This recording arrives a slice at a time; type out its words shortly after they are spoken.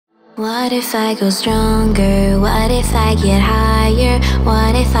What if I go stronger? What if I get higher?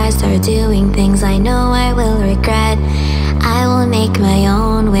 What if I start doing things I know I will regret? I will make my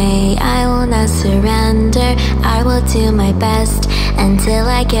own way, I will not surrender. I will do my best until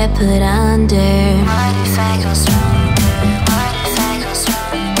I get put under. What if I go stronger? What if I go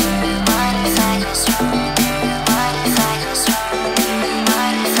stronger? What if I go stronger? What if I go stronger?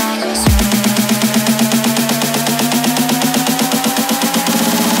 What if I go stronger?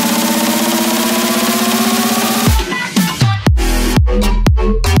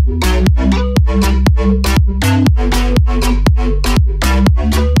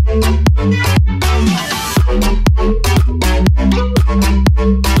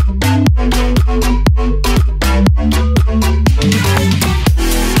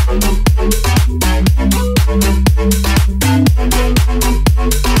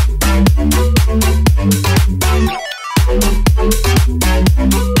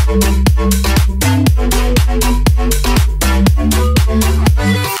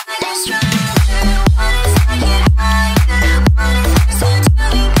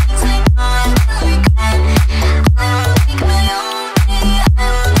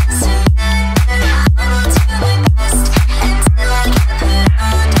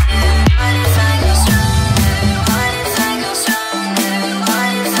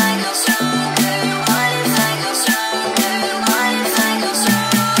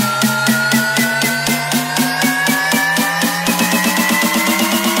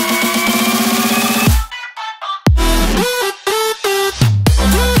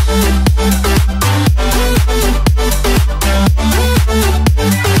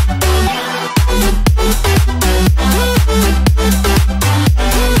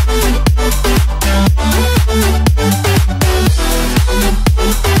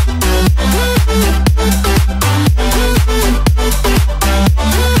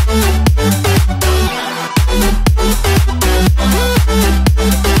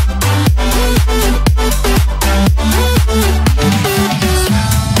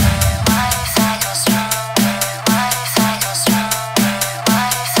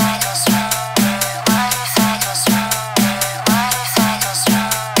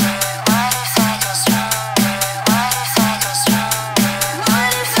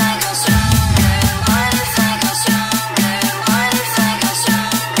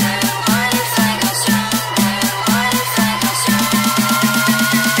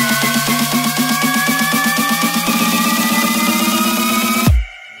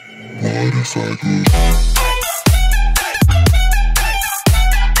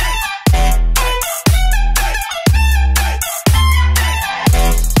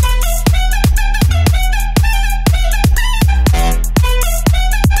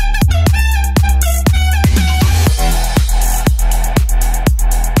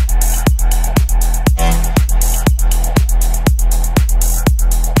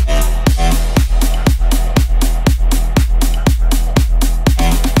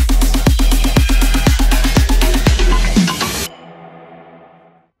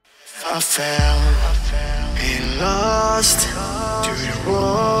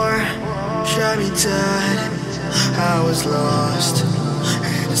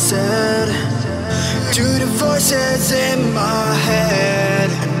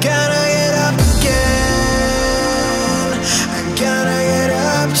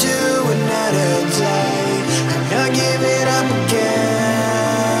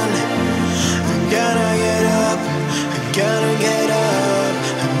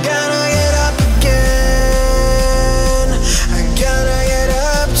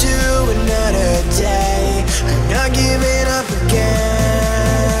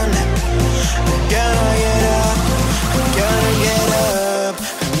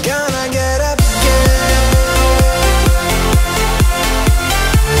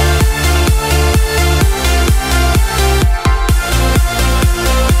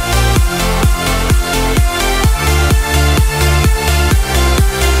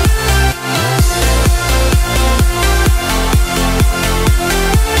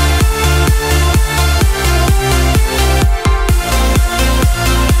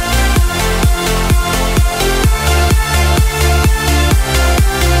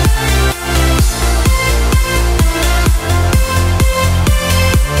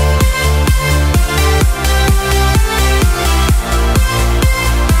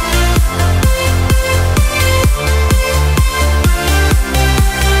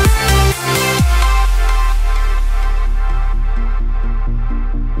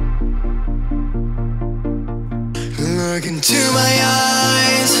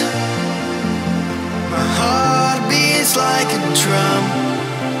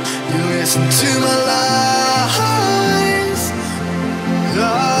 listen to my lies.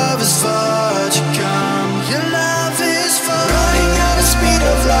 Love is far to come. Your love is far. Running at the speed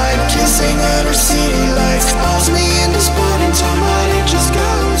of light, kissing under city lights. Calls me in this morning time, but it just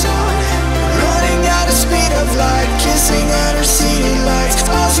goes on. Running at the speed of light, kissing under city lights.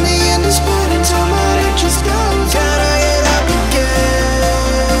 Calls me in this morning time, but it just goes on. Gotta get up again.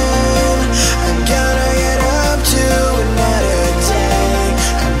 I'm gonna get up to another day.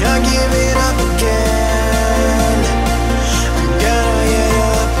 I'm not giving up again. I'm gonna get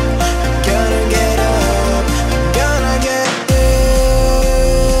up. I'm gonna get up. I'm gonna get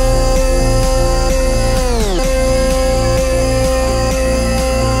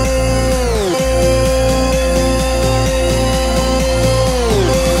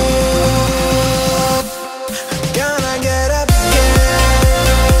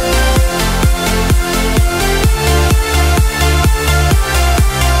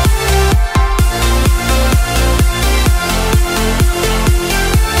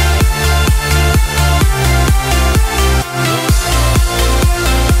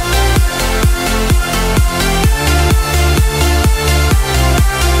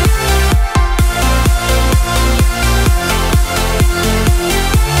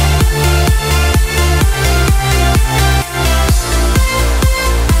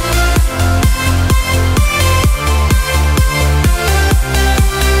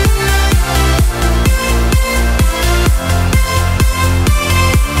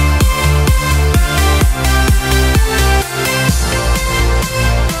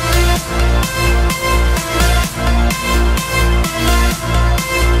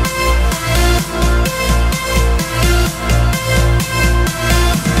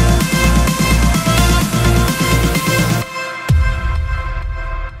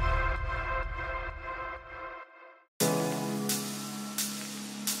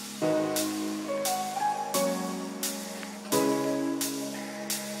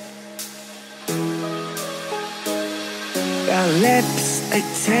Our lips, they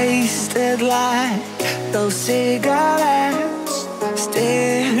tasted like those cigarettes.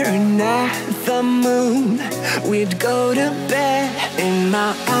 Staring at the moon, we'd go to bed. In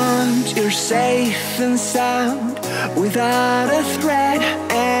my arms, you're safe and sound, without a threat.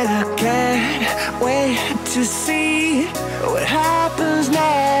 And I can't wait to see what happens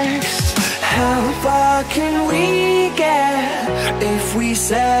next. How far can we get if we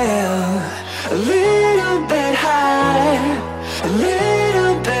sail a little bit high, a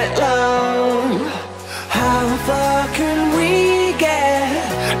little bit low? How far can we get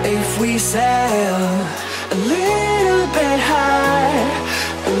if we sail a little bit high,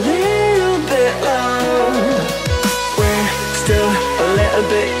 a little bit low? We're still a little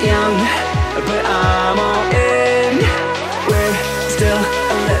bit young, but I'm all in. We're still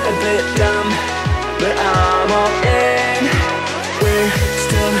a little bit dumb, but I'm all in. We're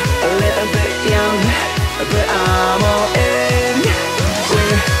still a little bit young, but I'm all in.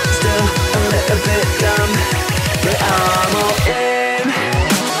 We're still a little bit dumb, but I'm all in.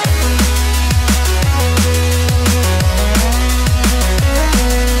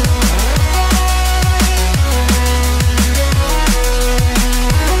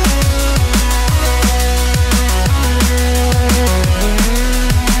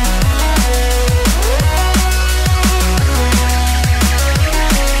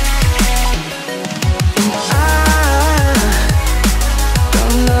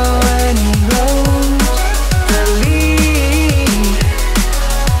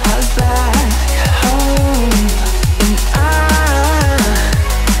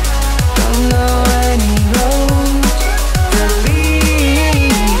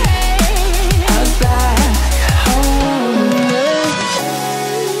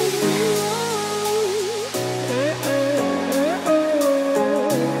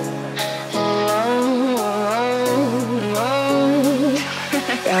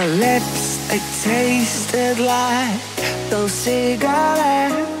 Our lips, they tasted like those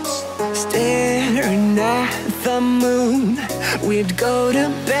cigarettes. Staring at the moon, we'd go to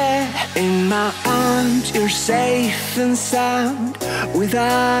bed. In my arms, you're safe and sound,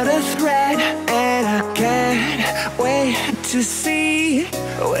 without a threat. And I can't wait to see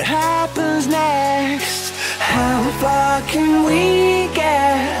what happens next. How far can we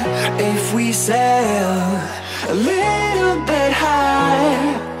get if we sail a little bit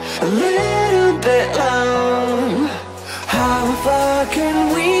high, a little bit low? How far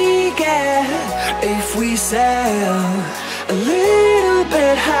can we get if we sail a little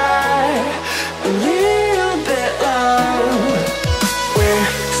bit high, a little bit low? We're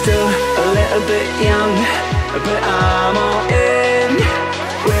still a little bit young, but I'm all in.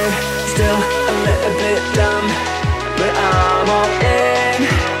 We're still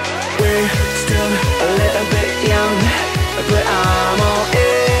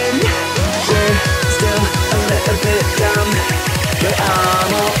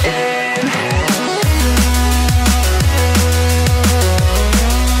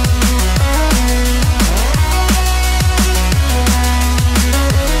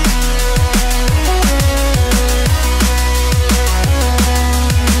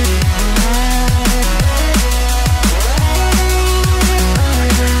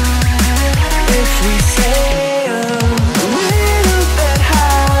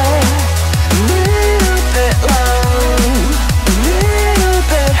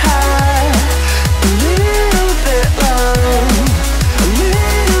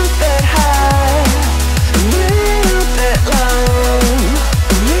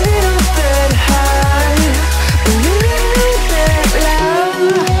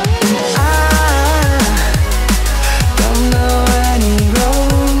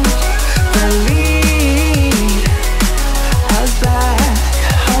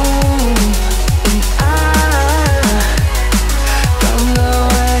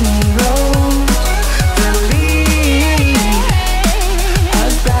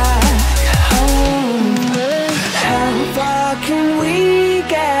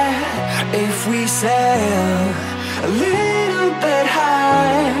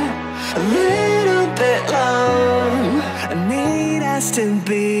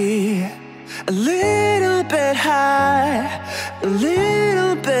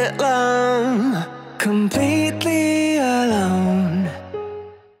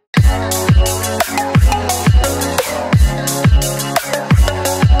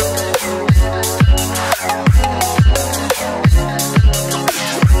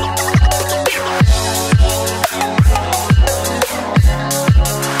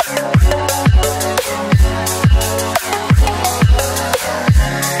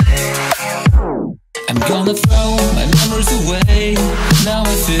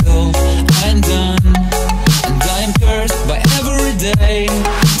way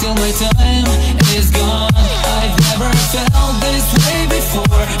till my time is gone. I've never felt this way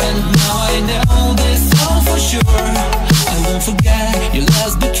before, and now I know this all for sure. I won't forget your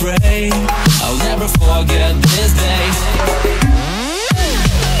last betray. I'll never forget this day.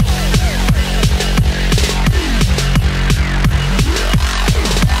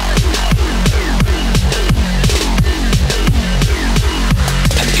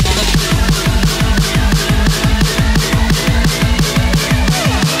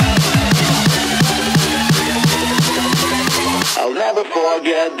 I'll never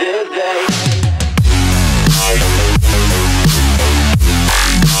forget this day.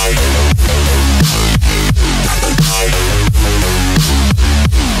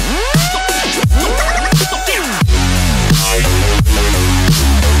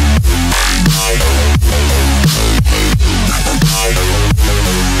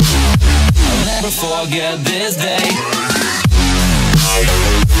 I'll never forget this day.